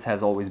 well, this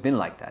has always been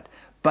like that.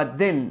 But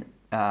then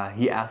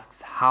he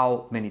asks,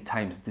 how many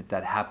times did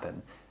that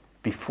happen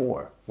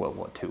before World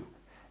War II?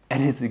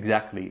 And it's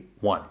exactly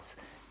once.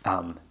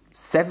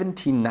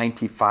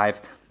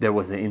 1795, there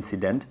was an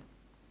incident.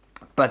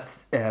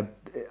 But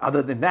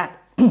other than that,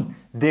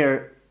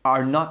 there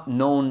are not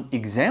known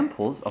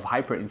examples of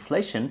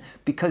hyperinflation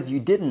because you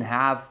didn't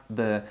have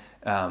the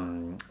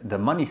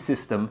money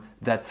system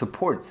that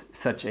supports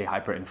such a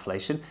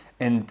hyperinflation,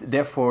 and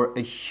therefore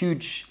a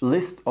huge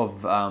list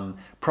of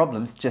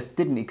problems just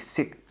didn't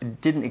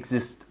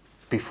exist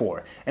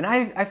before. And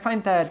I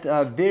find that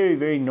very,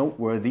 very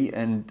noteworthy,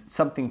 and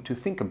something to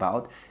think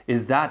about.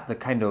 Is that the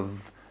kind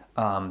of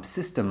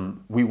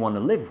system we want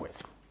to live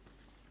with?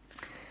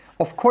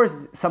 Of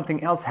course,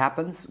 something else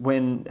happens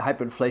when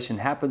hyperinflation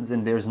happens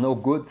and there's no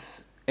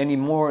goods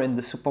anymore in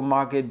the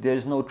supermarket,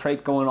 there's no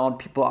trade going on,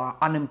 people are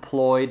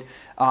unemployed.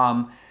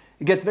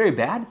 It gets very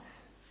bad.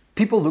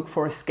 People look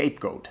for a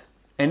scapegoat.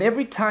 And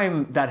every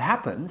time that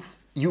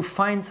happens, you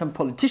find some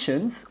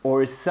politicians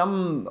or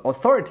some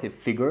authoritative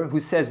figure who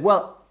says,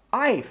 well,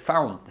 I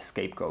found the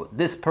scapegoat,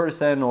 this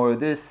person or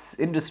this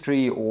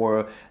industry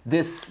or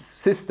this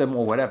system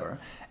or whatever.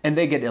 And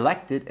they get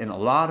elected, and a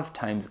lot of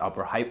times out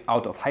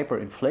of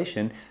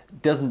hyperinflation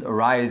doesn't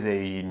arise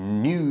a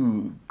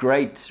new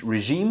great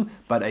regime,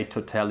 but a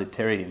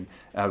totalitarian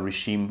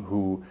regime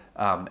who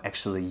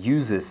actually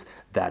uses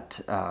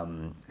that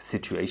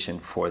situation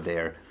for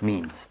their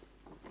means.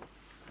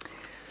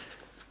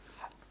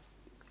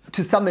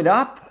 To sum it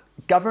up,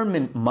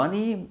 government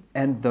money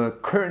and the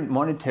current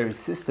monetary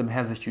system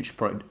has a huge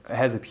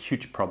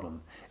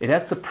problem. It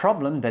has the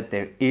problem that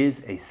there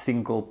is a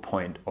single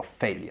point of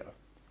failure,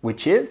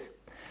 which is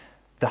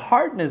the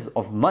hardness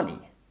of money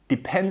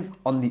depends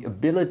on the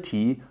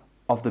ability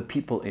of the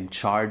people in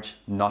charge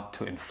not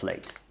to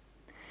inflate.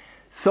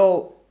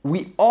 So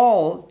we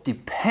all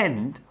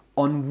depend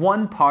on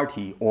one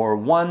party or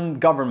one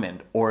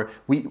government, or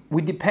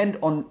we depend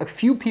on a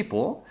few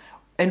people,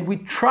 and we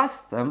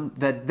trust them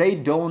that they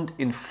don't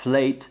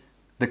inflate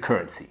the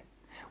currency,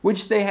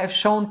 which they have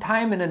shown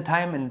time and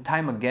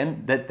time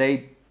again that they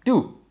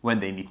do when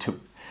they need to.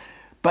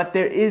 But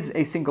there is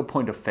a single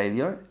point of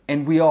failure,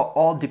 and we are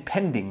all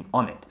depending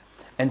on it.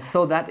 And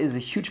so that is a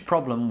huge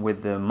problem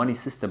with the money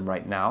system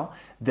right now,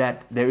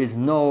 that there is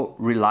no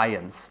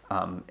reliance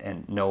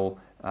and no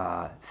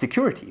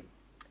security.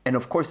 And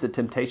of course the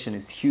temptation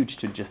is huge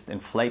to just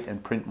inflate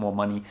and print more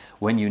money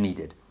when you need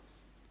it.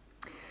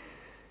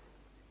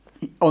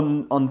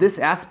 On this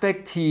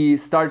aspect, he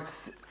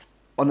starts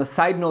on a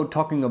side note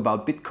talking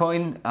about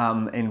Bitcoin,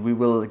 and we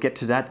will get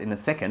to that in a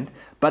second.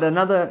 But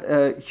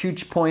another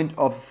huge point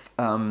of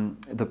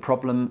the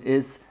problem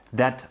is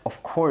that,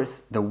 of course,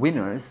 the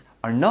winners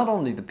are not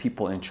only the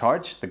people in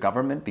charge, the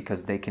government,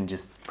 because they can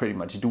just pretty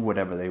much do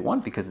whatever they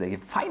want because they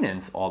can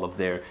finance all of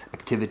their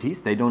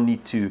activities. They don't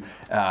need to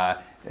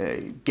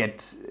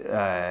get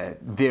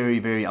very,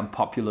 very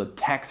unpopular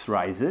tax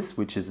rises,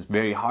 which is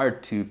very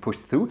hard to push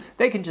through.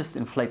 They can just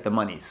inflate the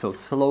money, so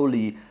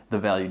slowly the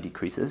value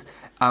decreases.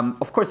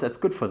 Of course, that's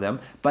good for them,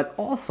 but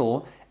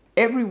also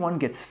everyone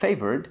gets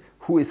favored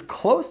who is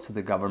close to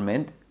the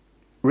government,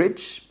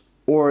 rich,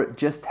 or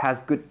just has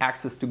good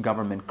access to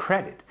government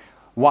credit.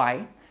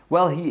 Why?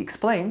 Well, he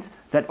explains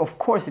that, of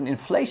course, in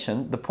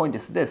inflation, the point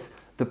is this: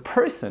 the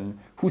person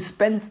who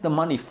spends the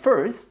money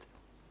first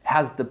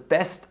has the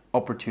best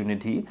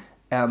opportunity,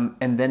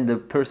 and then the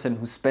person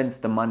who spends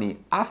the money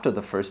after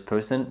the first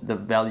person, the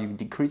value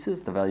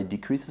decreases, the value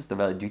decreases, the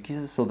value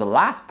decreases. So the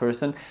last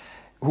person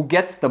who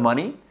gets the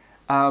money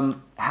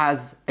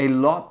has a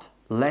lot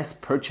less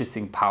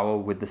purchasing power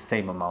with the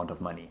same amount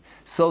of money.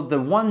 So the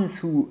ones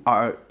who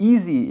are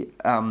easy,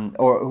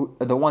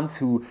 the ones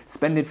who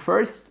spend it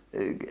first,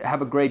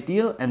 have a great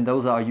deal, and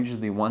those are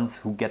usually ones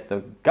who get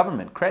the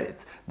government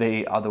credits.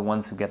 They are the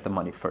ones who get the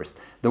money first.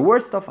 The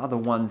worst off are the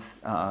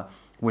ones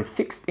with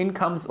fixed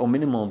incomes or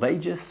minimal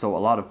wages, so a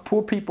lot of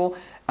poor people.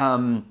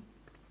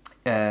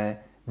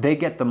 They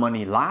get the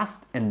money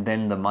last, and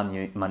then the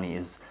money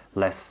is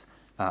less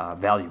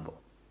valuable.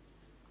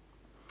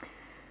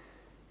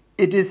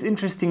 It is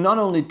interesting not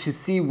only to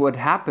see what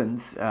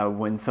happens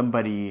when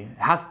somebody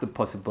has the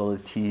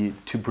possibility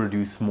to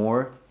produce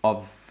more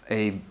of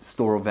a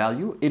store of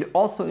value. It's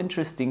also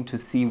interesting to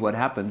see what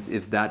happens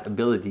if that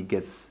ability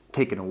gets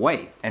taken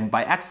away. And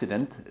by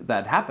accident,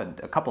 that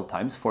happened a couple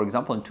times. For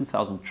example, in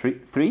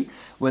 2003,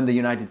 when the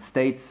United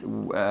States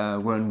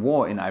were in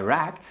war in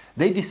Iraq,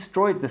 they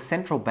destroyed the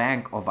central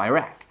bank of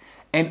Iraq.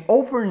 And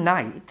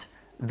overnight,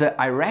 the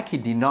Iraqi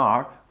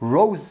dinar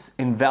rose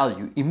in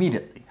value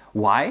immediately.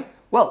 Why?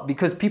 Well,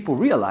 because people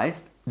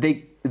realized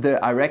the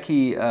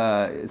Iraqi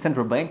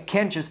central bank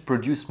can't just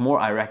produce more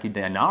Iraqi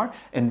dinar,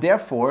 and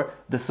therefore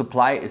the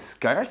supply is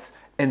scarce,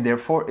 and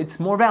therefore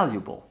it's more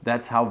valuable.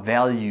 That's how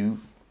value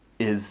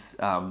is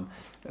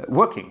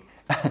working.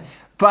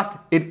 But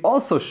it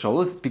also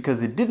shows,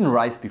 because it didn't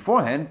rise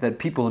beforehand, that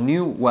people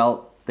knew,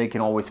 well, they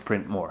can always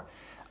print more.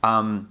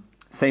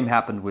 Same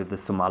happened with the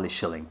Somali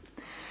shilling.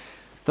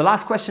 The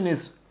last question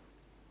is,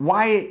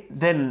 why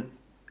then,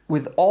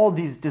 with all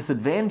these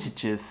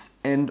disadvantages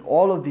and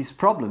all of these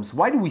problems,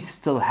 why do we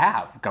still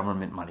have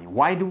government money?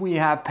 Why do we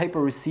have paper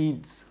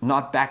receipts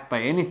not backed by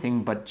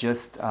anything but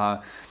just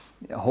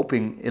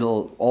hoping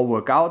it'll all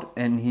work out?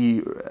 And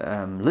he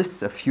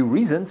lists a few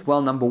reasons.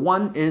 Well, number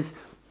one is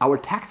our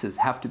taxes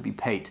have to be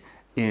paid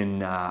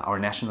in our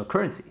national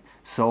currency.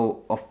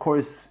 So, of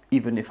course,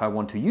 even if I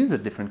want to use a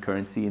different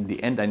currency, in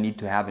the end I need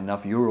to have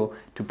enough euro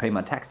to pay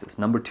my taxes.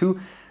 Number two,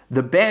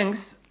 the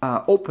banks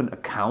open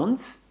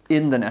accounts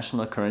in the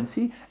national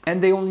currency,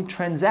 and they only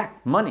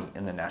transact money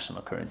in the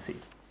national currency.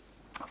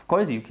 Of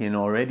course, you can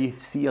already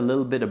see a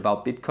little bit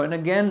about Bitcoin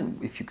again.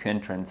 If you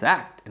can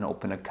transact and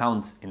open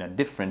accounts in a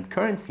different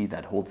currency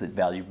that holds its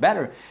value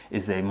better,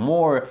 is a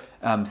more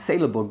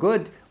saleable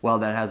good, well,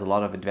 that has a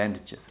lot of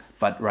advantages.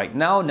 But right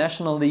now,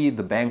 nationally,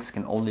 the banks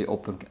can only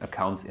open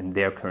accounts in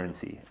their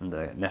currency, in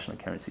the national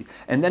currency.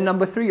 And then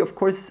number three, of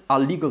course, are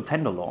legal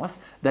tender laws,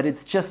 that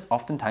it's just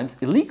oftentimes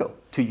illegal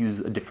to use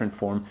a different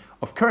form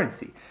of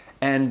currency.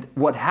 And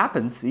what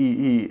happens,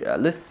 he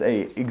lists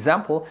an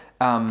example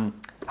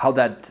how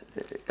that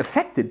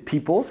affected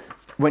people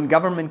when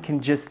government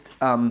can just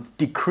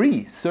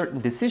decree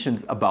certain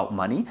decisions about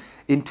money.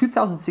 In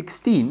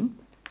 2016,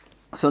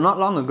 so not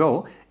long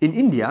ago, in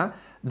India,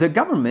 the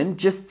government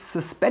just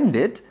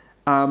suspended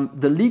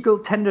the legal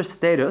tender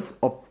status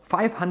of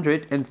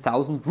 500 and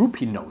 1,000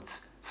 rupee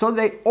notes. So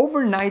they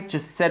overnight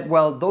just said,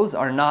 well, those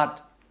are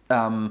not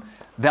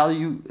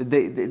value,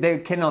 they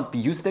cannot be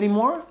used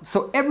anymore.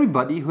 So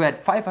everybody who had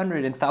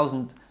 500 and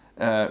 1,000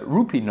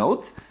 rupee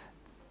notes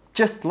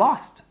just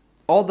lost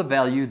all the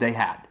value they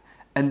had.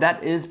 And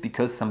that is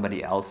because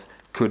somebody else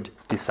could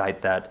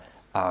decide that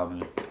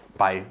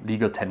by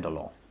legal tender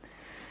law.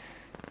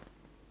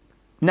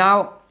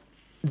 Now,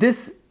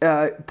 this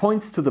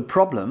points to the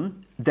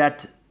problem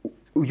that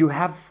you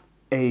have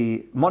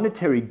a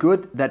monetary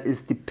good that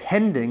is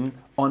depending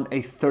on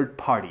a third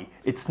party.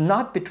 It's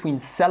not between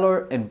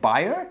seller and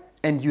buyer,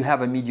 and you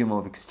have a medium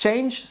of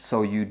exchange,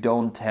 so you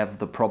don't have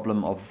the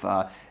problem of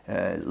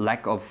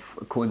lack of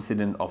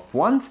coincidence of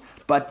wants,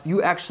 but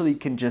you actually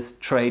can just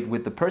trade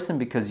with the person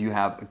because you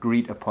have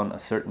agreed upon a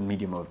certain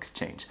medium of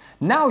exchange.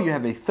 Now you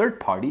have a third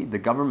party, the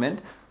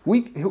government,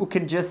 who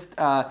can just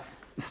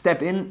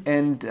step in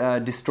and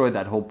destroy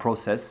that whole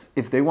process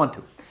if they want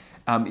to,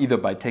 either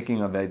by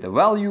taking away the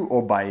value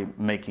or by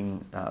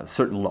making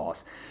certain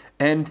laws.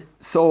 And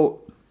so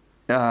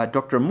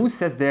Dr. Ammous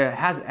says there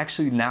has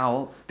actually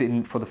now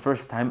been, for the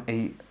first time,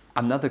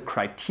 another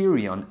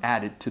criterion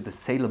added to the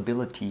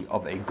salability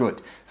of a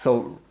good.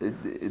 So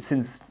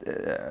since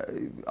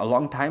a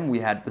long time we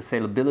had the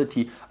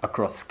salability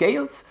across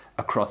scales,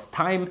 across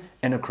time,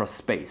 and across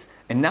space.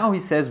 And now he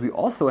says we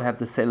also have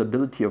the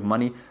salability of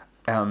money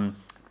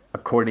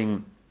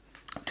according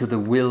to the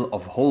will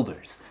of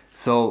holders.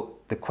 So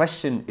the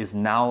question is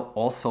now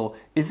also,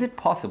 is it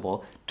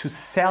possible to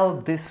sell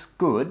this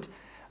good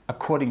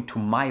according to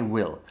my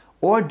will?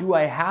 Or do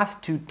I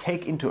have to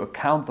take into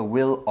account the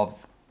will of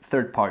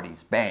third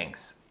parties,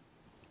 banks,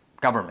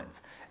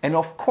 governments? And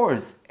of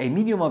course, a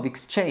medium of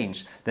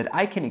exchange that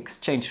I can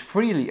exchange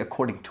freely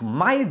according to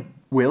my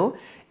will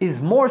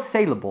is more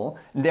saleable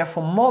and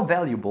therefore more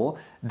valuable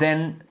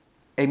than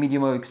a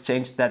medium of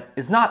exchange that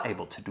is not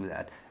able to do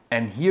that.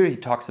 And here he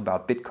talks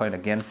about Bitcoin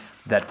again,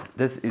 that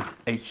this is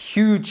a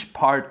huge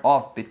part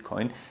of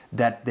Bitcoin,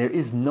 that there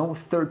is no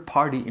third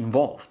party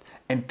involved.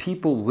 And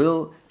people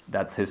will,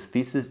 that's his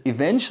thesis,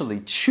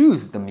 eventually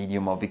choose the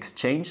medium of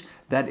exchange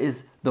that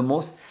is the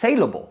most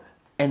saleable.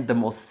 And the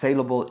most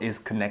saleable is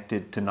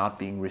connected to not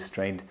being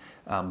restrained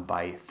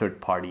by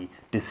third party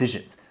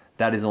decisions.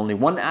 That is only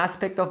one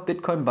aspect of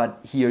Bitcoin,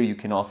 but here you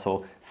can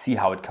also see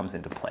how it comes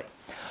into play.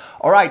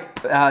 All right,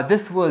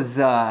 this was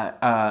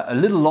a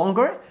little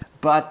longer,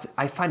 but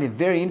I find it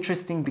very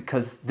interesting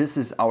because this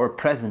is our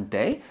present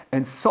day,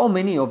 and so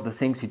many of the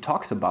things he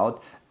talks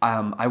about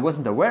I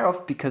wasn't aware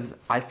of because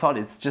I thought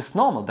it's just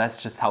normal,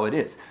 that's just how it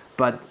is.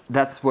 But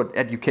that's what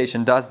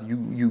education does.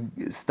 You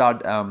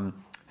start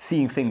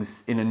seeing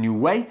things in a new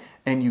way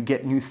and you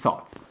get new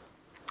thoughts.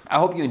 I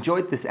hope you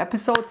enjoyed this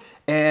episode.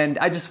 And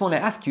I just want to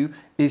ask you,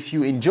 if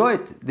you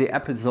enjoyed the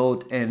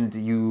episode and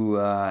you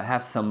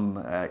have some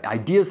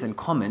ideas and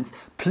comments,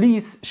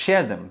 please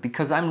share them,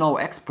 because I'm no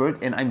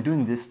expert and I'm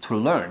doing this to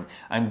learn.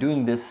 I'm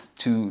doing this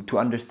to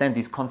understand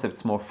these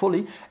concepts more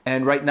fully.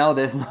 And right now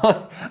there's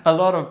not a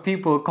lot of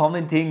people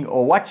commenting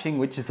or watching,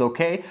 which is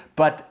okay,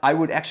 but I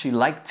would actually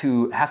like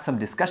to have some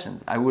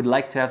discussions. I would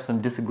like to have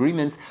some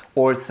disagreements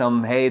or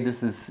some, hey,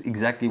 this is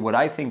exactly what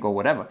I think or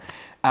whatever.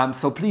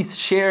 So please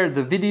share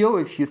the video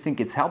if you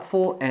think it's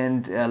helpful,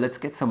 and let's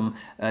get some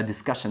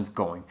discussions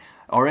going.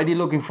 Already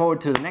looking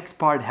forward to the next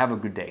part. Have a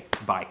good day.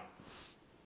 Bye.